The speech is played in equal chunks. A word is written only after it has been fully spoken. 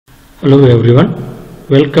Hello everyone,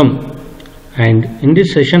 welcome, and in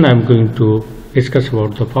this session I am going to discuss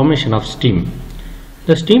about the formation of steam.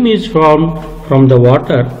 The steam is formed from the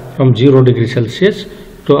water from 0 degrees Celsius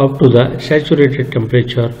to up to the saturated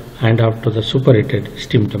temperature and up to the superheated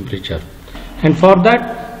steam temperature. And for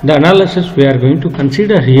that, the analysis we are going to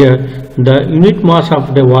consider here, the unit mass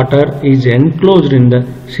of the water is enclosed in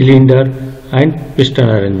the cylinder and piston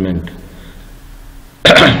arrangement.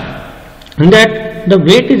 And that the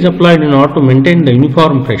weight is applied in order to maintain the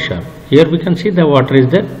uniform pressure. Here we can see the water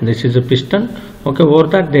is there. This is a piston. Okay, over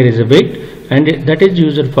that there is a weight, and that is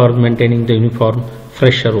used for maintaining the uniform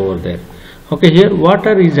pressure over there. Okay, here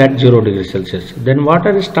water is at 0 degrees Celsius. Then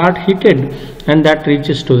water is start heated, and that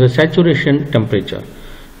reaches to the saturation temperature.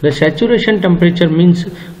 The saturation temperature means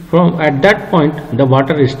from at that point the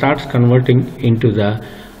water starts converting into the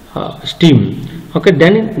steam. Okay,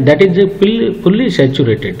 then that is fully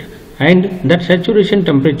saturated, and that saturation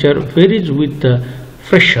temperature varies with the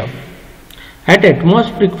pressure. At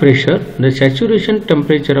atmospheric pressure, the saturation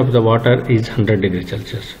temperature of the water is 100 degrees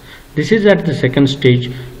Celsius. This is at the second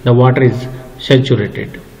stage, the water is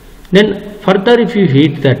saturated. Then further if you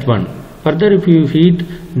heat that one,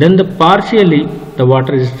 then the partially the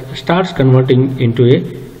water starts converting into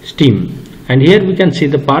a steam. And here we can see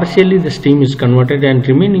the partially the steam is converted and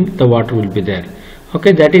remaining the water will be there.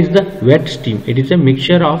 Okay, that is the wet steam. It is a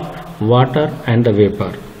mixture of water and the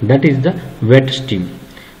vapor. That is the wet steam.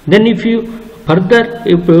 Then if you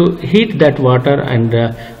heat that water and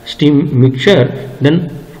steam mixture, then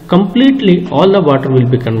completely all the water will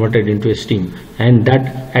be converted into a steam, and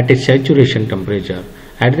that at a saturation temperature.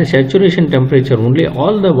 At the saturation temperature only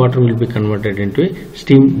all the water will be converted into a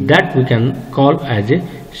steam, that we can call as a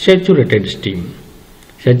saturated steam.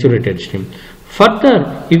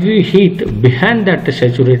 Further, if we heat behind that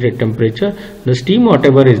saturated temperature, the steam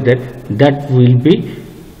whatever is there, that will be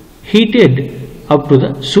heated up to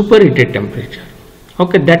the superheated temperature.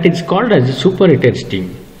 Okay, that is called as superheated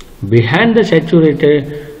steam. Behind the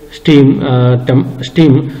saturated steam,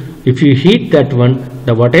 if you heat that one,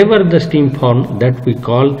 the whatever the steam formed, that we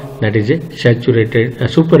call that is a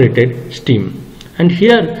superheated steam. And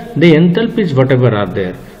here the enthalpies whatever are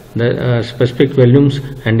there, the specific volumes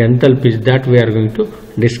and enthalpies, that we are going to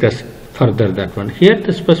discuss further that one. Here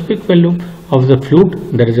the specific volume of the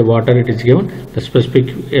fluid, that is a water, it is given. The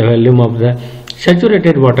specific volume of the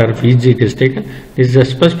saturated water, Vg, it is taken. This is the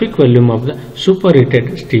specific volume of the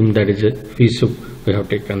superheated steam, that is a V sup, we have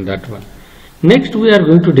taken that one. Next we are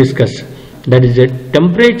going to discuss, that is a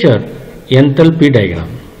temperature enthalpy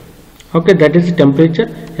diagram. Okay, that is temperature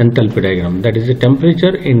enthalpy diagram. That is the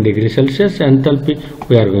temperature in degrees Celsius, enthalpy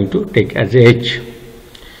we are going to take as H.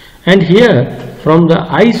 And here from the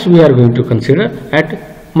ice we are going to consider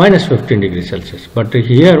at minus 15 degrees Celsius. But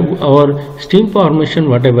here our steam formation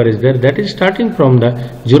whatever is there, that is starting from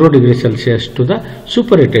the 0 degrees Celsius to the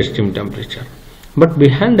superheated steam temperature. But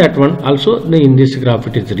behind that one also in this graph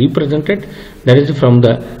it is represented, that is from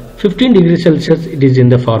the 15 degrees Celsius it is in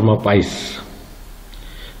the form of ice.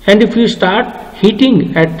 And if you start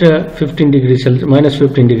heating at minus 15 degrees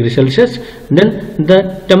Celsius, then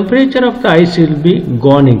the temperature of the ice will be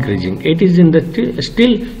gone increasing. It is in the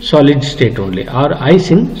still solid state only, or ice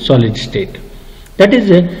in solid state. That is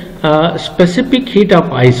a specific heat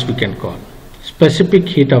of ice we can call. Specific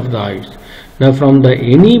heat of the ice. Now from the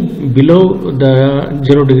any below the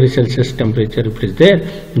 0 degrees Celsius temperature if it is there,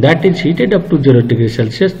 that is heated up to 0 degrees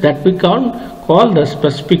Celsius, that we call the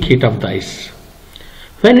specific heat of the ice.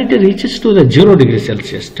 When it reaches to the 0 degrees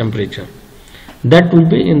Celsius temperature, that will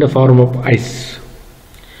be in the form of ice.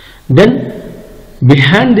 Then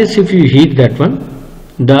behind this if you heat that one,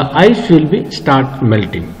 the ice will be start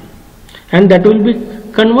melting, and that will be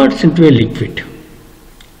converts into a liquid.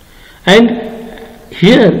 And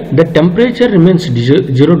here the temperature remains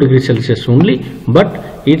 0 degrees Celsius only,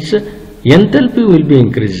 but its enthalpy will be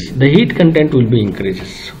increased, the heat content will be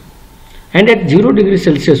increases. And at 0 degrees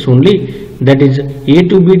Celsius only, that is A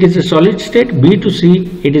to B, it is a solid state, B to C,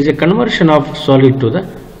 it is a conversion of solid to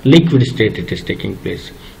the liquid state, it is taking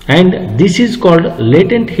place. And this is called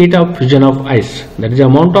latent heat of fusion of ice. That is the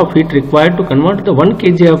amount of heat required to convert the 1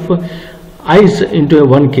 kg of ice into a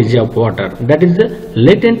 1 kg of water. That is the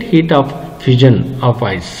latent heat of fusion of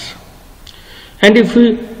ice. And if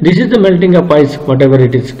this is the melting of ice, whatever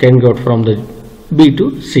it is can go from the B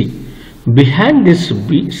to C. Behind this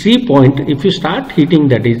C point, if you start heating,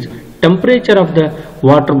 that is temperature of the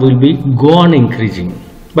water will be go on increasing,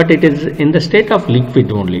 but it is in the state of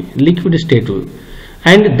liquid only, liquid state,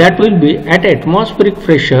 and that will be at atmospheric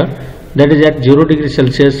pressure, that is at 0 degrees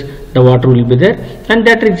Celsius the water will be there, and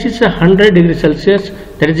that reaches 100 degrees Celsius,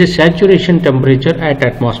 that is the saturation temperature at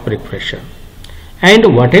atmospheric pressure.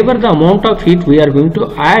 And whatever the amount of heat we are going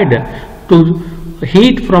to add to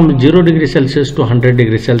heat from 0 degree Celsius to 100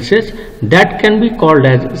 degree Celsius, that can be called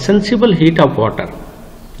as sensible heat of water.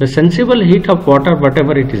 The sensible heat of water,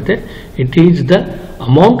 whatever it is there, it is the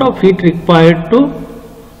amount of heat required to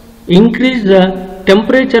increase the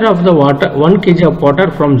temperature of the water, 1 kg of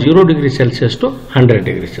water from 0 degree Celsius to 100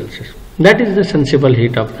 degree Celsius. That is the sensible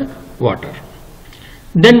heat of the water.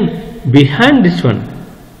 Then behind this one,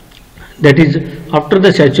 that is after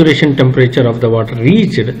the saturation temperature of the water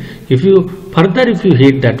reached, if you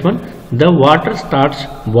heat that one, the water starts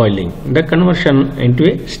boiling, the conversion into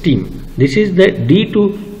a steam. This is the D to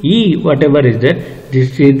E, whatever is there,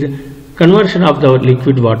 this is conversion of the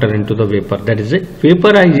liquid water into the vapor, that is a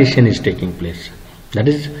vaporization is taking place. That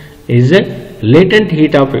is a latent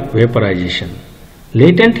heat of vaporization.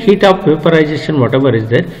 Latent heat of vaporization, whatever is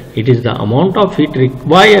there, it is the amount of heat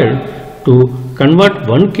required to convert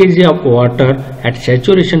 1 kg of water at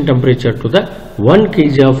saturation temperature to the 1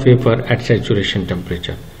 kg of vapor at saturation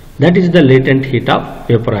temperature. That is the latent heat of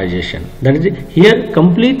vaporization. That is here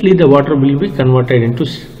completely the water will be converted into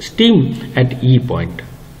steam at E point.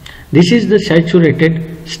 This is the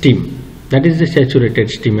saturated steam. That is the saturated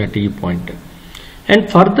steam at E point. And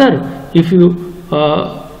further, if you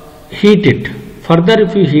heat it,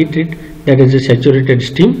 that is the saturated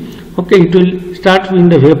steam. Okay, it will start in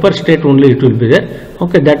the vapor state only. It will be there.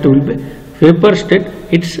 Okay, that will be vapor state.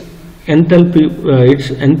 Its enthalpy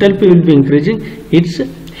will be increasing. Its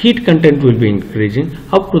heat content will be increasing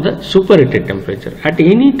up to the superheated temperature. At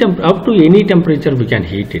any up to any temperature we can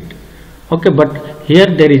heat it. Okay, but here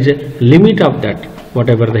there is a limit of that.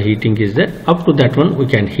 Whatever the heating is there, up to that one we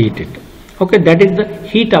can heat it. Okay, that is the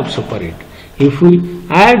heat of superheat. If we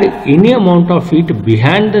add any amount of heat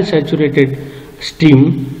behind the saturated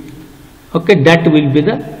steam, okay, that will be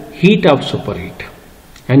the heat of superheat.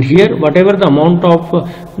 And here whatever the amount of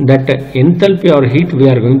that enthalpy or heat we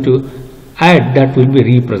are going to add, that will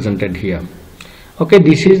be represented here. Okay,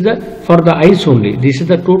 this is the for the ice only. This is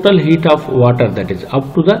the total heat of water, that is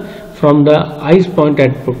up to the from the ice point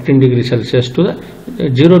at 15 degree Celsius to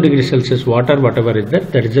the 0 degree Celsius water, whatever is there,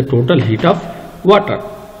 that is the total heat of water.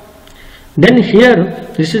 Then here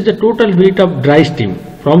this is the total heat of dry steam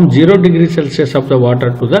from 0 degree Celsius of the water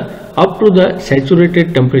to the up to the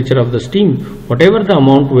saturated temperature of the steam. Whatever the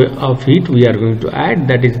amount of heat we are going to add,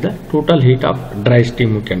 that is the total heat of dry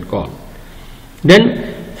steam we can call.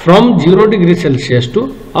 Then from 0 degree Celsius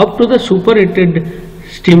to up to the superheated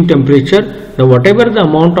steam temperature, now whatever the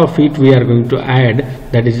amount of heat we are going to add,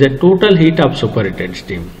 that is the total heat of superheated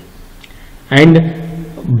steam. And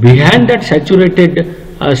behind that saturated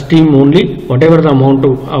steam only, whatever the amount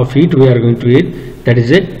of heat we are going to add, that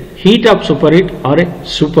is a heat of superheat or a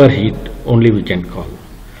superheat only we can call.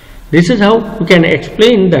 This is how we can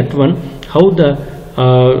explain that one, how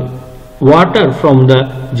the water from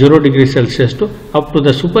the 0 degree Celsius to up to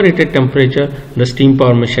the superheated temperature, the steam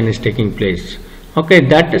formation is taking place. Okay,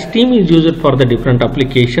 that steam is used for the different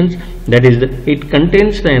applications, that is it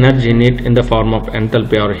contains the energy in it in the form of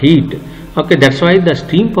enthalpy or heat. Okay, that's why the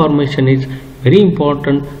steam formation is very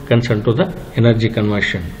important concern to the energy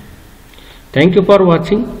conversion. Thank you for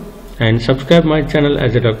watching and subscribe my channel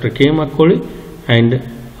as a Dr. K. Markoli, and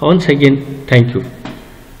once again thank you.